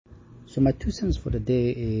So my 2 cents for the day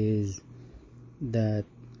is that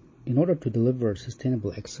in order to deliver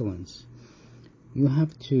sustainable excellence, you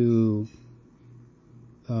have to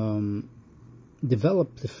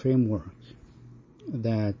develop the framework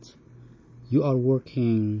that you are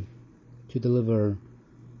working to deliver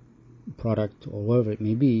product or whatever it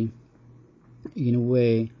may be in a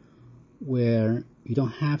way where you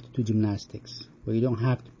don't have to do gymnastics, where you don't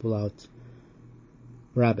have to pull out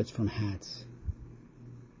rabbits from hats,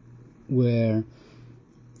 where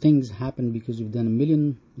things happen because you've done a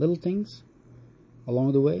million little things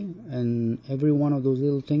along the way, and every one of those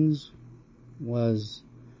little things was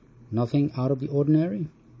nothing out of the ordinary.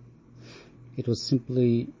 It was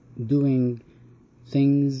simply doing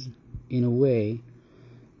things in a way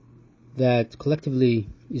that collectively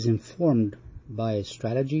is informed by a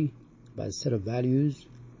strategy, by a set of values,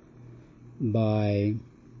 by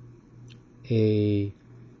a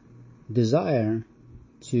desire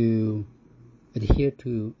to adhere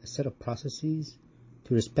to a set of processes,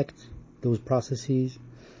 to respect those processes,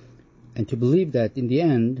 and to believe that in the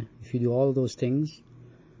end, if you do all of those things,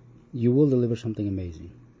 you will deliver something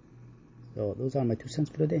amazing. So those are my 2 cents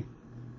for the day.